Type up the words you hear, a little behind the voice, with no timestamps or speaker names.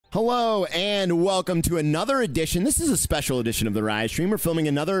Hello and welcome to another edition. This is a special edition of the Riot Stream. We're filming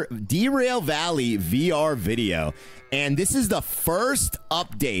another Derail Valley VR video. And this is the first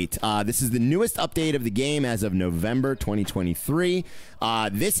update. This is the newest update of the game as of November 2023.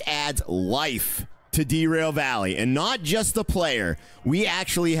 This adds life to Derail Valley, and not just the player. We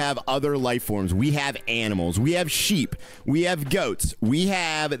actually have other life forms. We have animals. We have sheep. We have goats. We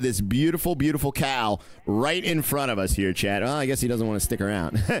have this beautiful, beautiful cow right in front of us here, chat. Well, I guess he doesn't want to stick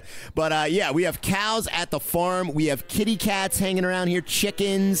around. But yeah, we have cows at the farm. We have kitty cats hanging around here,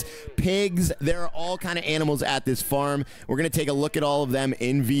 chickens, pigs. There are all kind of animals at this farm. We're going to take a look at all of them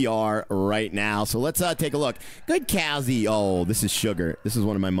in VR right now. So let's take a look. Good cowsy. Oh, this is Sugar. This is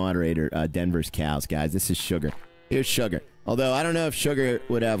one of my moderator, Denver's cows, guys. This is Sugar. Here's Sugar. Although, I don't know if Sugar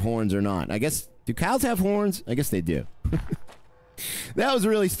would have horns or not. I guess, do cows have horns? I guess they do. That was a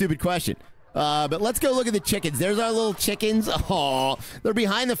really stupid question. But let's go look at the chickens. There's our little chickens. Oh, they're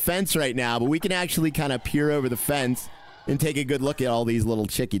behind the fence right now, but we can actually kind of peer over the fence and take a good look at all these little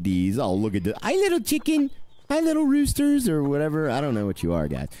chickadees. Oh, look at the... Hi, little chicken. Hi, little roosters, or whatever. I don't know what you are,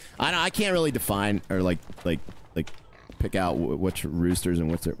 guys. I can't really define or like pick out what's roosters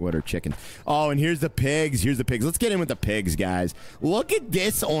and what are chickens. Oh, and here's the pigs. Here's the pigs. Let's get in with the pigs, guys. Look at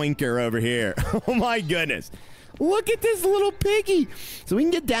this oinker over here. Oh, my goodness. Look at this little piggy. So we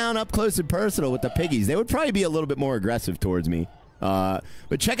can get down up close and personal with the piggies. They would probably be a little bit more aggressive towards me. But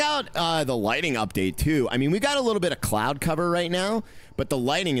check out the lighting update, too. I mean, we got a little bit of cloud cover right now, but the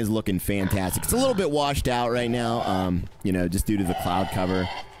lighting is looking fantastic. It's a little bit washed out right now, you know, just due to the cloud cover.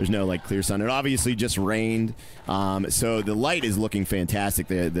 There's no, like, clear sun. It obviously just rained, so the light is looking fantastic.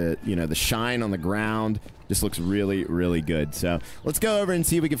 You know, the shine on the ground just looks really, really good. So let's go over and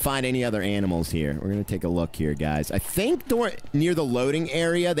see if we can find any other animals here. We're going to take a look here, guys. I think near the loading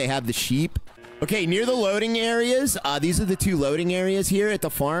area, they have the sheep. Okay, near the loading areas, these are the two loading areas here at the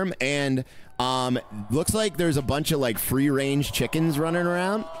farm, and looks like there's a bunch of, like, free-range chickens running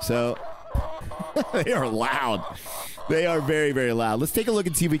around, so they are loud. They are very, very loud. Let's take a look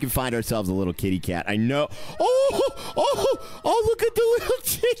and see if we can find ourselves a little kitty cat. I know... Oh, look at the little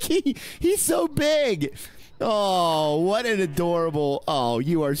chickie! He's so big! Oh, what an adorable... Oh,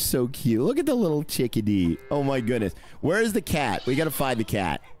 you are so cute. Look at the little chickadee. Oh, my goodness. Where is the cat? We gotta find the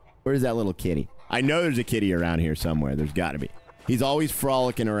cat. Where's that little kitty? I know there's a kitty around here somewhere. There's got to be. He's always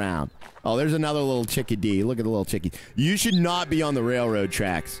frolicking around. Oh, there's another little chickadee. Look at the little chickie. You should not be on the railroad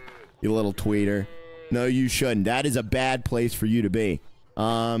tracks, you little tweeter. No, you shouldn't. That is a bad place for you to be.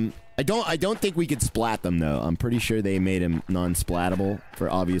 I don't think we could splat them, though. I'm pretty sure they made him non-splatable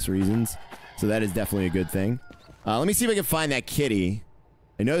for obvious reasons. So that is definitely a good thing. Let me see if I can find that kitty.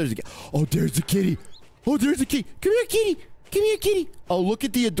 I know there's a... Oh, there's the kitty. Oh, there's the kitty. Come here, kitty. Come here, kitty. Oh, look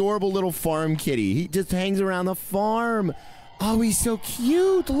at the adorable little farm kitty. He just hangs around the farm. Oh, he's so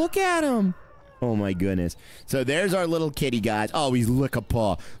cute. Look at him. Oh, my goodness. So there's our little kitty, guys. Oh, he's lick a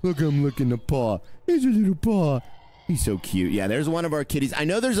paw. Look at him licking the paw. Here's a little paw. He's so cute. Yeah, there's one of our kitties. I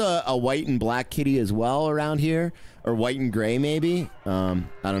know there's a white and black kitty as well around here. Or white and gray, maybe. I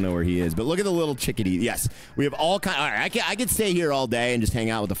don't know where he is. But look at the little chickadee. Yes, we have all kind. All right, I could stay here all day and just hang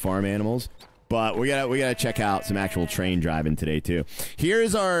out with the farm animals. But we gotta check out some actual train driving today too.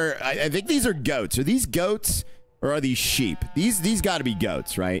 Here's our. I think these are goats. Are these goats or are these sheep? These got to be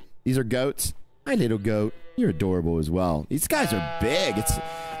goats, right? These are goats. Hi, little goat. You're adorable as well. These guys are big.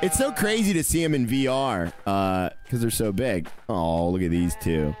 It's so crazy to see them in VR because they're so big. Oh, look at these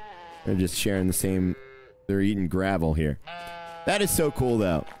two. They're just sharing the same. They're eating gravel here. That is so cool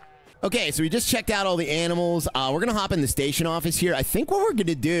though. Okay, so we just checked out all the animals. We're going to hop in the station office here. I think what we're going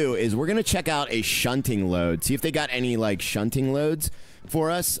to do is we're going to check out a shunting load. See if they got any, like, shunting loads for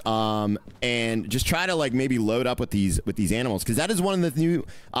us. And just try to, like, maybe load up with these animals. Because that is one of the new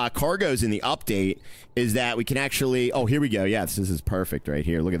cargos in the update is that we can actually... Oh, here we go. Yes, this is perfect right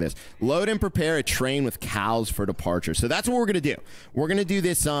here. Look at this. Load and prepare a train with cows for departure. So that's what we're going to do. We're going to do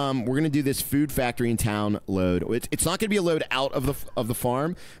this food factory in town load. It's not going to be a load out of the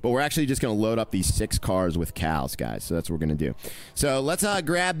farm, but we're actually just going to load up these 6 cars with cows, guys. So that's what we're going to do. So let's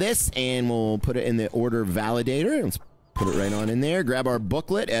grab this, and we'll put it in the order validator. Let's put it right on in there. Grab our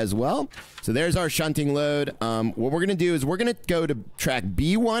booklet as well. So there's our shunting load. What we're going to do is we're going to go to track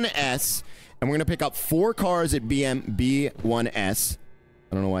B1S, and we're going to pick up 4 cars at B1S.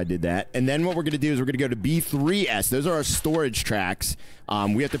 I don't know why I did that. And then what we're going to do is we're going to go to B3S. Those are our storage tracks.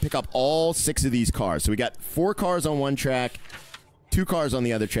 We have to pick up all 6 of these cars. So we got 4 cars on one track, 2 cars on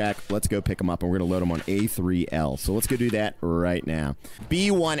the other track. Let's go pick them up, and we're going to load them on A3L. So let's go do that right now.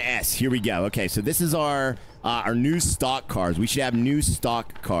 B1S. Here we go. Okay, so this is our new stock cars. We should have new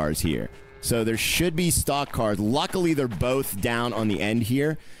stock cars here. So there should be stock cars. Luckily, they're both down on the end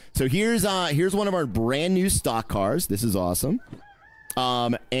here. So here's one of our brand new stock cars. This is awesome.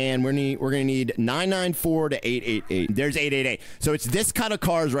 And we're gonna need 994 to 888. There's 888. So it's this kind of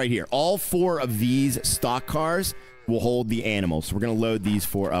cars right here. All 4 of these stock cars will hold the animals. So we're gonna load these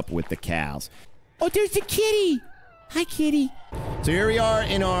 4 up with the cows. Oh, there's the kitty. Hi, kitty. So here we are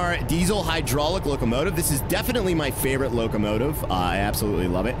in our diesel hydraulic locomotive. This is definitely my favorite locomotive. I absolutely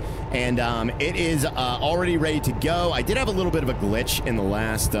love it. And it is already ready to go. I did have a little bit of a glitch in the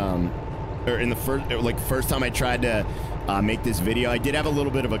last, or in the first time I tried to make this video. I did have a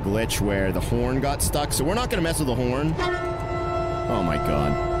little bit of a glitch where the horn got stuck. So we're not going to mess with the horn. Oh, my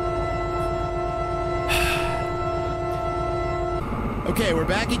God. Okay, we're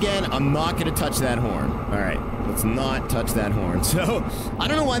back again. I'm not going to touch that horn. All right, let's not touch that horn. So, I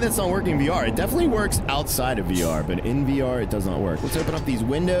don't know why that's not working in VR. It definitely works outside of VR, but in VR, it does not work. Let's open up these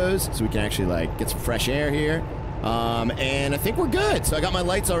windows so we can actually, like, get some fresh air here. And I think we're good. So, I got my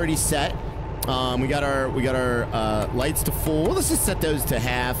lights already set. We got our lights to full. Well, let's just set those to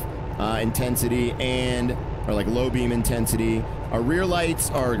half intensity or like low beam intensity. Our rear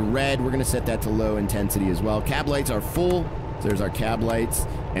lights are red. We're going to set that to low intensity as well. Cab lights are full. So there's our cab lights,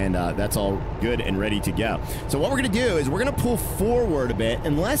 and that's all good and ready to go. So what we're going to do is we're going to pull forward a bit,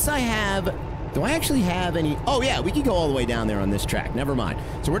 unless I have... Do I actually have any... Oh, yeah, we can go all the way down there on this track. Never mind.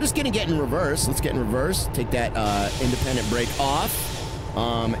 So we're just going to get in reverse. Let's get in reverse. Take that independent brake off,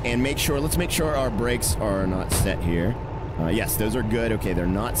 and let's make sure our brakes are not set here. Yes, those are good. Okay, they're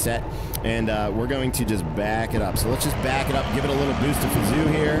not set. And we're going to just back it up. So let's just back it up, give it a little boost of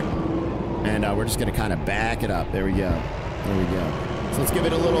fazoo here. And we're just going to kind of back it up. There we go. There we go. So let's give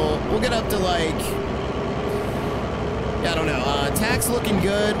it a little... We'll get up to like... Yeah, I don't know. Attack's looking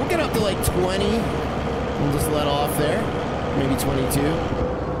good. We'll get up to like 20. We'll just let off there. Maybe 22.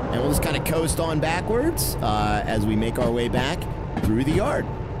 And we'll just kind of coast on backwards as we make our way back through the yard.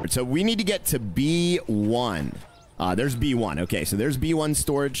 So we need to get to B1. There's B1. Okay, so there's B1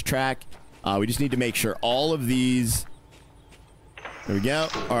 storage track. We just need to make sure all of these... There we go.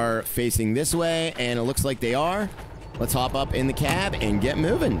 Are facing this way, and it looks like they are. Let's hop up in the cab and get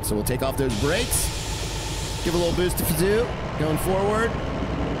moving. So we'll take off those brakes. Give a little boost to fazoo. Going forward.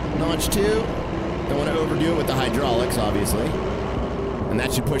 Notch 2. Don't want to overdo it with the hydraulics, obviously. And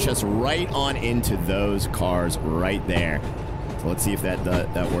that should push us right on into those cars right there. So let's see if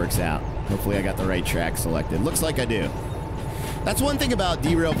that works out. Hopefully I got the right track selected. Looks like I do. That's one thing about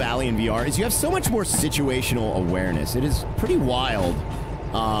Derail Valley in VR is you have so much more situational awareness. It is pretty wild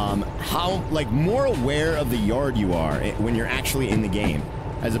how, like, more aware of the yard you are when you're actually in the game,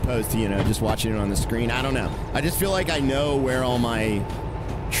 as opposed to, you know, just watching it on the screen. I don't know. I just feel like I know where all my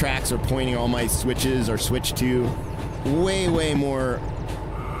tracks are pointing, all my switches are switched to. Way more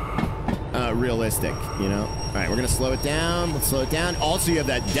realistic, you know? All right, we're going to slow it down. Let's slow it down. Also, you have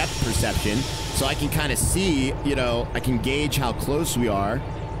that depth perception, so I can kind of see, you know, I can gauge how close we are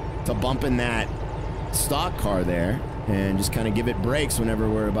to bumping that stock car there. And just kind of give it brakes whenever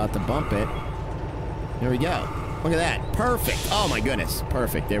we're about to bump it. There we go. Look at that. Perfect. Oh, my goodness.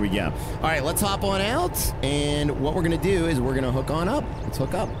 Perfect. There we go. All right, let's hop on out. And what we're going to do is we're going to hook on up. Let's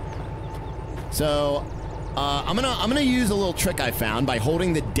hook up. So I'm gonna use a little trick I found by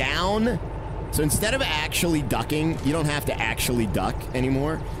holding the down. So instead of actually ducking, you don't have to actually duck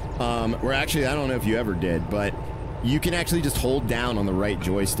anymore. Or actually, I don't know if you ever did, but you can actually just hold down on the right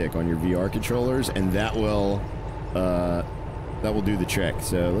joystick on your VR controllers, and that will do the trick.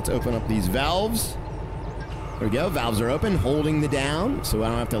 So let's open up these valves. There we go. Valves are open, holding the down, so I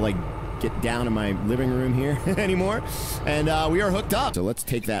don't have to like get down in my living room here anymore. And we are hooked up. So let's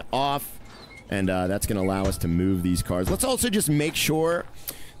take that off, and that's going to allow us to move these cars. Let's also just make sure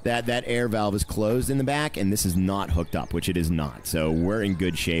that that air valve is closed in the back, and this is not hooked up, which it is not. So we're in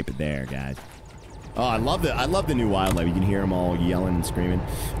good shape there, guys. Oh, I love the new wildlife. You can hear them all yelling and screaming.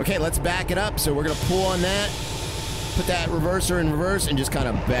 Okay, let's back it up. So we're going to pull on that. Put that reverser in reverse and just kind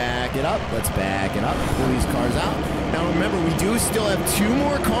of back it up. Let's back it up. Pull these cars out. Now remember, we do still have 2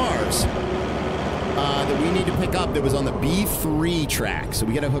 more cars that we need to pick up that was on the B3 track. So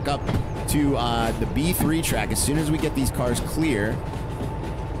we got to hook up to the B3 track. As soon as we get these cars clear,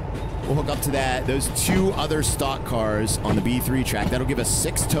 we'll hook up to those 2 other stock cars on the B3 track. That'll give us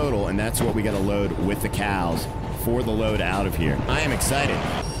 6 total, and that's what we got to load with the cows for the load out of here. I am excited.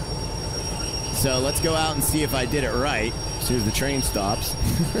 So let's go out and see if I did it right as soon as the train stops.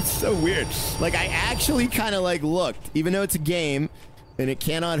 It's so weird. Like, I actually kind of like looked, even though it's a game and it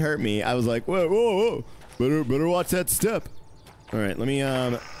cannot hurt me. I was like, whoa, better watch that step. All right, let me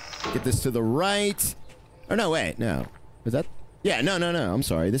get this to the right. Or no, wait, no. Is that? Yeah, no. I'm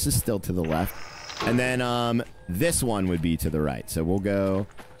sorry. This is still to the left. And then this one would be to the right. So we'll go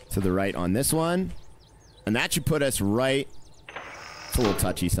to the right on this one. And that should put us right... It's a little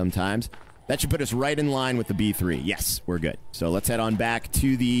touchy sometimes. That should put us right in line with the B3. Yes, we're good. So let's head on back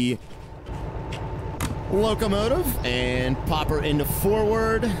to the locomotive and pop her into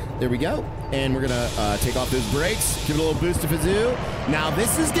forward. There we go. And we're going to take off those brakes, give it a little boost to Fazoo. Now,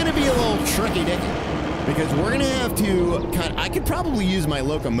 this is going to be a little tricky-dicky because we're going to have to I could probably use my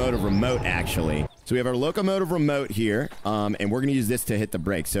locomotive remote, actually. So we have our locomotive remote here, and we're going to use this to hit the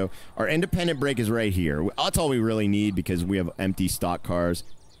brake. So our independent brake is right here. That's all we really need because we have empty stock cars.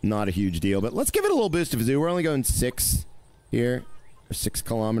 Not a huge deal, but let's give it a little boost to Fazoo. We're only going 6 here, or 6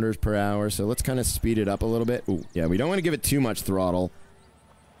 kilometers per hour, so let's kind of speed it up a little bit. Ooh, yeah, we don't want to give it too much throttle.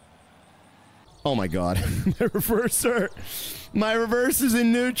 Oh my god, my reverser. My reverse is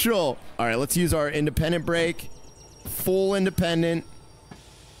in neutral. All right, let's use our independent brake. Full independent.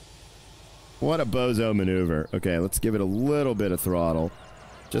 What a bozo maneuver. Okay, let's give it a little bit of throttle.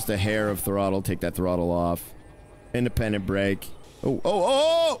 Just a hair of throttle. Take that throttle off. Independent brake.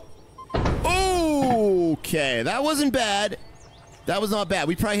 Oh! Okay, that wasn't bad. That was not bad.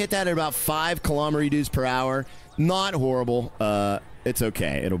 We probably hit that at about 5 kilometer reduce per hour. Not horrible. It's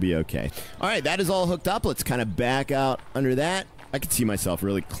okay. It'll be okay. All right, that is all hooked up. Let's kind of back out under that. I can see myself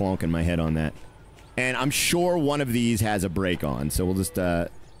really clonking my head on that. And I'm sure one of these has a brake on, so we'll just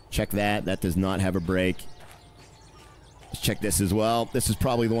check that. That does not have a brake. Let's check this as well. This is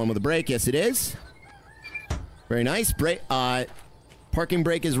probably the one with a brake. Yes, it is. Very nice. Brake. Parking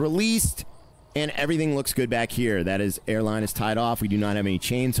brake is released, and everything looks good back here. That is, airline is tied off. We do not have any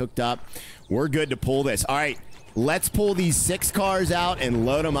chains hooked up. We're good to pull this. All right, let's pull these 6 cars out and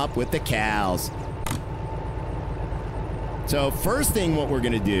load them up with the cows. So first thing what we're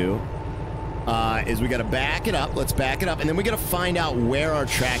going to do is we got to back it up. Let's back it up, and then we got to find out where our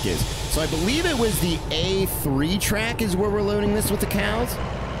track is. So I believe it was the A3 track is where we're loading this with the cows.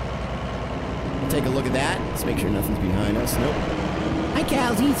 Take a look at that. Let's make sure nothing's behind us. Nope. Hi,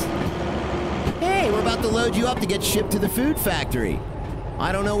 cowsies. Hey, we're about to load you up to get shipped to the food factory.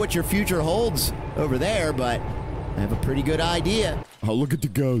 I don't know what your future holds over there, but I have a pretty good idea. Oh, look at the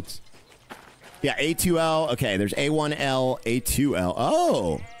goats. Yeah, A2L. Okay, there's A1L, A2L.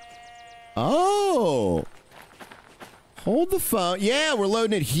 Oh. Oh. Hold the phone. Yeah, we're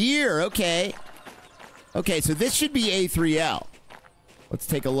loading it here. Okay. Okay, so this should be A3L. Let's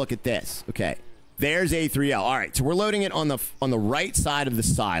take a look at this. Okay. There's A3L. All right, so we're loading it on the right side of the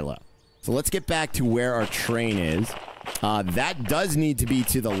silo. So let's get back to where our train is. That does need to be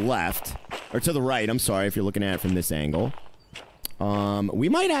to the left, or to the right. I'm sorry if you're looking at it from this angle. We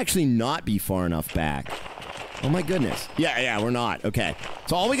might actually not be far enough back. Oh my goodness. Yeah, we're not. Okay.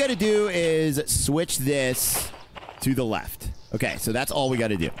 So all we got to do is switch this to the left. Okay, so that's all we got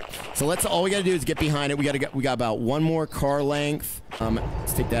to do. So all we got to do is get behind it. We got about 1 more car length.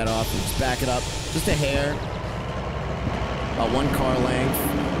 Let's take that off and just back it up. Just a hair. About 1 car length.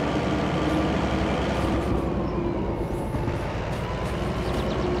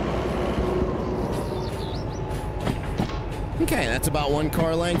 Okay, that's about 1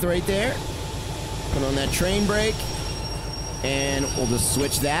 car length right there. Put on that train brake. And we'll just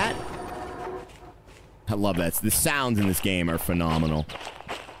switch that. I love that. The sounds in this game are phenomenal.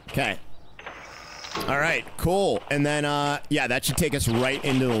 Okay. All right, cool. And then, yeah, that should take us right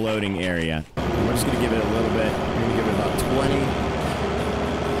into the loading area. We're just going to give it a little bit. We're going to give it about 20.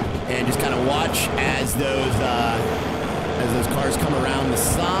 And just kind of watch as those cars come around the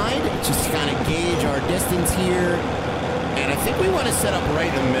side. Just to kind of gauge our distance here. And I think we want to set up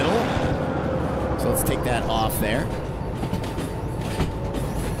right in the middle. So let's take that off there.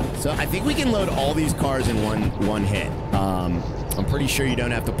 So I think we can load all these cars in one hit. I'm pretty sure you don't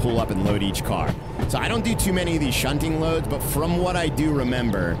have to pull up and load each car. So I don't do too many of these shunting loads, but from what I do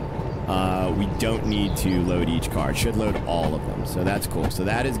remember, we don't need to load each car. It should load all of them, so that's cool. So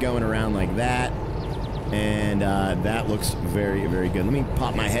that is going around like that, and that looks very, very good. Let me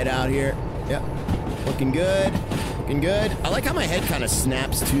pop my head out here. Yep, looking good, looking good. I like how my head kind of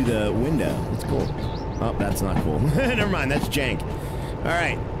snaps to the window. That's cool. Oh, that's not cool. Never mind, that's jank. All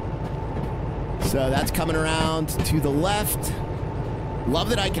right. So that's coming around to the left. Love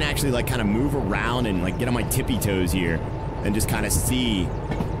that I can actually like kind of move around and like get on my tippy toes here and just kind of see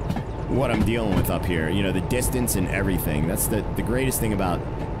what I'm dealing with up here. You know, the distance and everything. That's the greatest thing about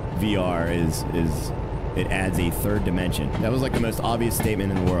VR is it adds a 3rd dimension. That was like the most obvious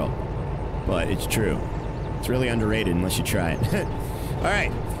statement in the world, but it's true. It's really underrated unless you try it. All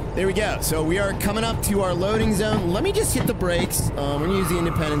right. There we go. So we are coming up to our loading zone. Let me just hit the brakes. We're going to use the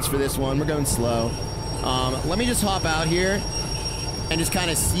independence for this one. We're going slow. Let me just hop out here and just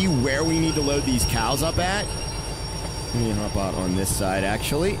kind of see where we need to load these cows up at. Let me hop out on this side,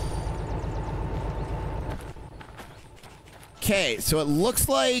 actually. Okay, so it looks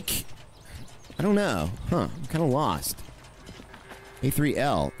like... I don't know. Huh, I'm kind of lost.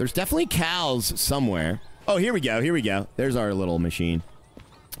 A3L. There's definitely cows somewhere. Oh, here we go, here we go. There's our little machine.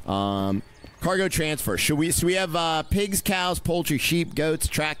 Cargo transfer. Should we have pigs, cows, poultry, sheep, goats,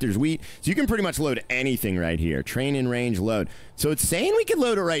 tractors, wheat. So you can pretty much load anything right here. Train in range, load. So it's saying we can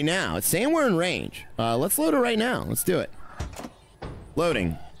load it right now. It's saying we're in range. Let's load it right now. Let's do it.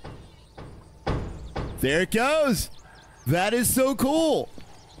 Loading. There it goes. That is so cool.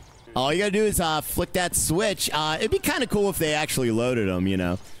 All you gotta do is flick that switch. It'd be kind of cool if they actually loaded them, you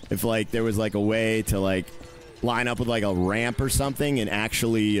know. If, like, there was, like, a way to, like, line up with, like, a ramp or something and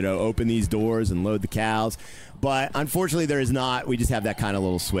actually, you know, open these doors and load the cows. But unfortunately, there is not. We just have that kind of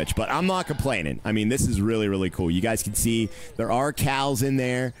little switch. But I'm not complaining. I mean, this is really, really cool. You guys can see there are cows in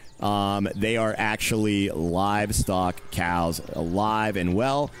there. They are actually livestock cows, alive and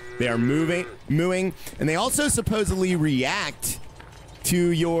well. They are mooing, and they also supposedly react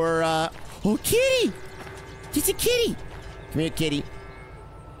to your, oh, kitty! It's a kitty! Come here, kitty.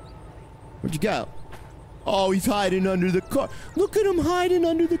 Where'd you go? Oh, he's hiding under the car. Look at him hiding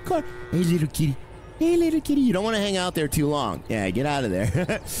under the car. Hey, little kitty. Hey, little kitty. You don't want to hang out there too long. Yeah, get out of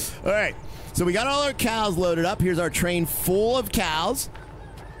there. All right. So we got all our cows loaded up. Here's our train full of cows.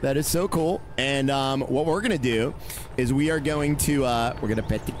 That is so cool. And what we're going to do is we are going to, we're going to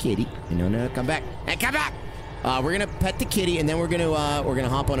pet the kitty. No, come back. Hey, come back. We're gonna pet the kitty, and then we're gonna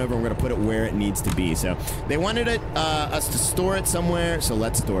hop on over and we're gonna put it where it needs to be. So they wanted us to store it somewhere, so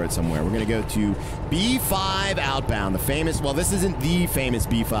let's store it somewhere. We're gonna go to B5 outbound, the famous. Well, this isn't the famous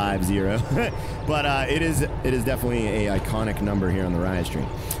B50, but it is definitely a iconic number here on the Rise stream.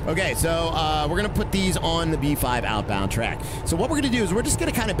 Okay, so we're gonna put these on the B5 outbound track. So what we're gonna do is we're just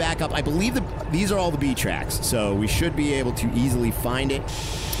gonna kind of back up. I believe these are all the B tracks, so we should be able to easily find it,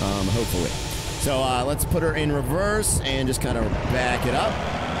 hopefully. So let's put her in reverse and just kind of back it up.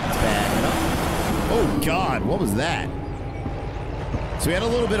 Let's back it up. Oh, God, what was that? So we had a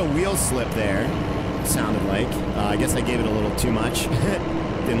little bit of wheel slip there, it sounded like. I guess I gave it a little too much.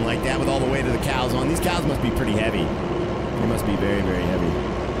 Didn't like that with all the weight of the cows on. These cows must be pretty heavy. They must be very, very heavy.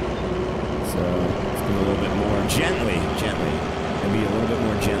 So let's do a little bit more gently. Maybe a little bit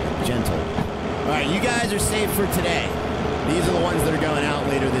more gentle. All right, you guys are safe for today. These are the ones that are going out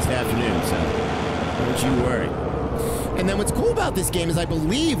later this afternoon, so don't you worry. And then what's cool about this game is I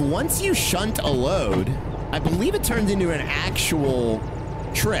believe once you shunt a load, I believe it turns into an actual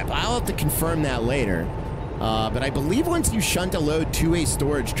trip. I'll have to confirm that later. But I believe once you shunt a load to a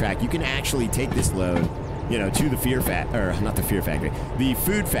storage track, you can actually take this load, you know, to the the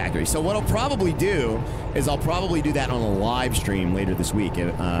food factory. So what I'll probably do is I'll probably do that on a live stream later this week.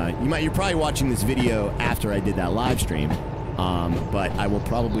 You're probably watching this video after I did that live stream. But I will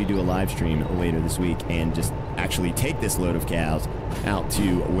probably do a live stream later this week and just actually take this load of cows out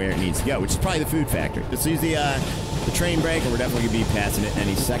to where it needs to go, which is probably the food factory. Let's use the train brake, and we're definitely going to be passing it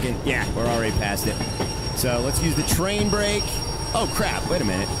any second. Yeah, we're already past it. So let's use the train brake. Oh, crap. Wait a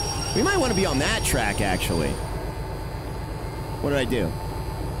minute. We might want to be on that track, actually. What did I do?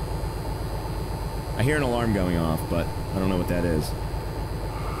 I hear an alarm going off, but I don't know what that is.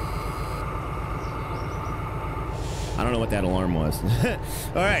 I don't know what that alarm was.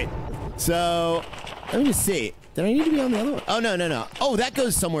 All right. So, let me just see. Did I need to be on the other one? Oh, no. Oh, that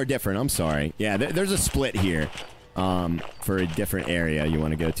goes somewhere different. I'm sorry. Yeah, there's a split here for a different area you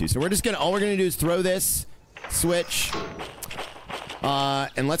want to go to. So, all we're going to do is throw this switch.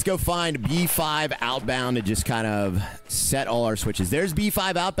 And let's go find B5 outbound and just kind of set all our switches. There's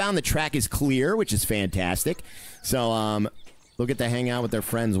B5 outbound. The track is clear, which is fantastic. So, they'll get to hang out with their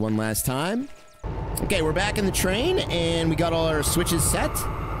friends one last time. Okay, we're back in the train, and we got all our switches set.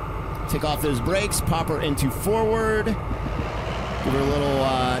 Take off those brakes, pop her into forward. Give her a little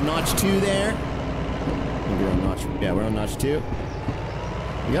notch 2 there. We're on notch, yeah, we're on notch 2. There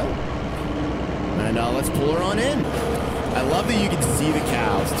we go. And let's pull her on in. I love that you can see the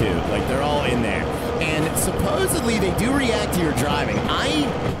cows, too. Like, they're all in there. And supposedly, they do react to your driving. I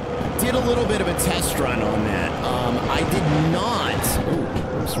did a little bit of a test run on that. I did not...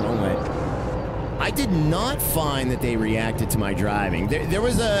 Ooh, what's the wrong way? I did not find that they reacted to my driving. There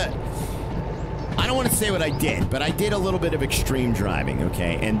was a... I don't want to say what I did, but I did a little bit of extreme driving,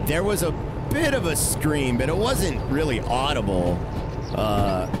 okay? And there was a bit of a scream, but it wasn't really audible,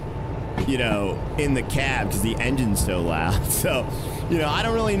 you know, in the cab because the engine's so loud. So, you know, I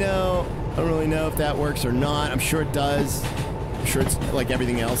don't really know if that works or not. I'm sure it does. I'm sure it's like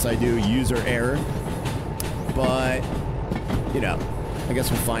everything else I do, user error. But, you know... I guess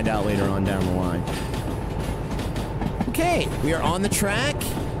we'll find out later on down the line. Okay, we are on the track.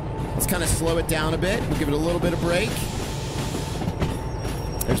 Let's kind of slow it down a bit. We'll give it a little bit of break.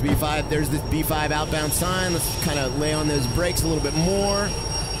 There's B5. There's this B5 outbound sign. Let's kind of lay on those brakes a little bit more.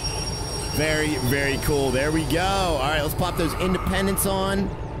 Very, very cool. There we go. All right, let's pop those independents on.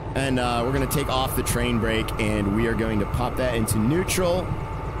 And we're going to take off the train brake, and we are going to pop that into neutral.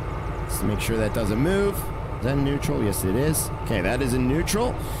 Just to make sure that doesn't move. Is that in neutral? Yes, it is. Okay, that is in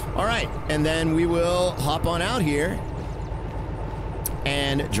neutral. All right, and then we will hop on out here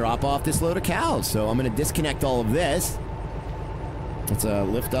and drop off this load of cows. So I'm going to disconnect all of this. Let's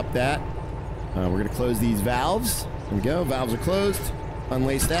lift up that. We're going to close these valves. There we go. Valves are closed.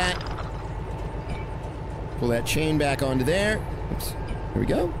 Unlace that. Pull that chain back onto there. Oops. There we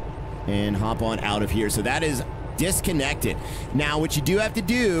go. And hop on out of here. So that is disconnected. Now, what you do have to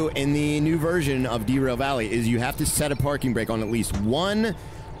do in the new version of Derail Valley is you have to set a parking brake on at least one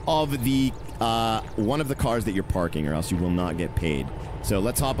of the cars that you're parking, or else you will not get paid. So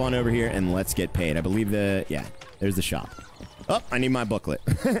let's hop on over here and let's get paid. I believe there's the shop. Oh, I need my booklet.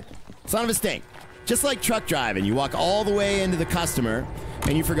 Son of a stink. Just like truck driving, you walk all the way into the customer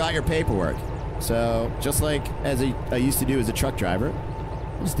and you forgot your paperwork. So just like as I used to do as a truck driver,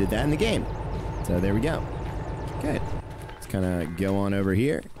 I just did that in the game. So there we go. Okay, let's kind of go on over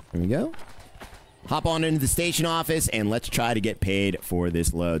here. There we go. Hop on into the station office and let's try to get paid for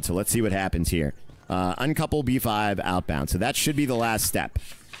this load. So let's see what happens here. Uncouple B5 outbound. So that should be the last step.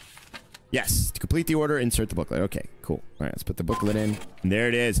 Yes, to complete the order, insert the booklet. Okay, cool. All right, let's put the booklet in. And there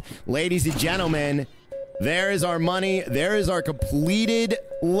it is. Ladies and gentlemen, there is our money. There is our completed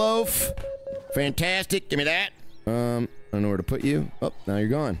loaf. Fantastic. Give me that. I don't know where to put you. Oh, now you're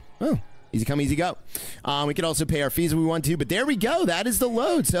gone. Oh, easy come, easy go. We could also pay our fees if we want to, but there we go. That is the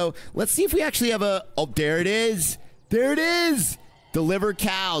load. So let's see if we actually have a... Oh, there it is. There it is. Deliver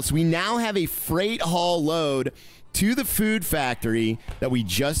cows. We now have a freight haul load to the food factory that we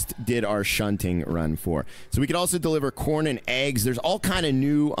just did our shunting run for. So we could also deliver corn and eggs. There's all kind of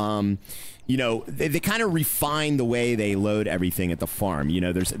new, you know, they kind of refine the way they load everything at the farm. You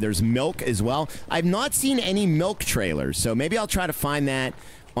know, there's milk as well. I've not seen any milk trailers, so maybe I'll try to find that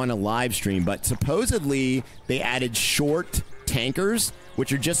on a live stream. But supposedly they added short tankers,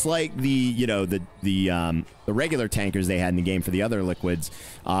 which are just like the, you know, the regular tankers they had in the game for the other liquids,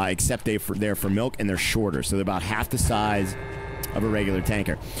 except they're for milk, and they're shorter, so they're about half the size of a regular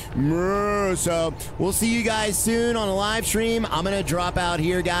tanker. So we'll see you guys soon on a live stream. I'm gonna drop out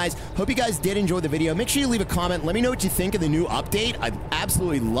here, guys. Hope you guys did enjoy the video. Make sure you leave a comment. Let me know what you think of the new update. I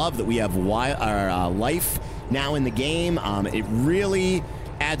absolutely love that we have life now in the game. It really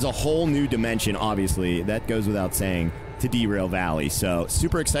adds a whole new dimension, obviously. That goes without saying, to Derail Valley. So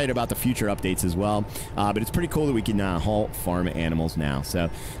super excited about the future updates as well. But it's pretty cool that we can haul farm animals now. So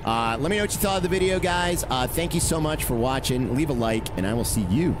let me know what you thought of the video, guys. Thank you so much for watching. Leave a like, and I will see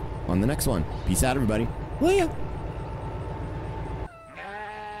you on the next one. Peace out, everybody. Will ya?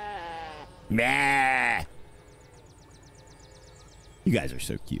 You guys are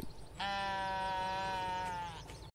so cute.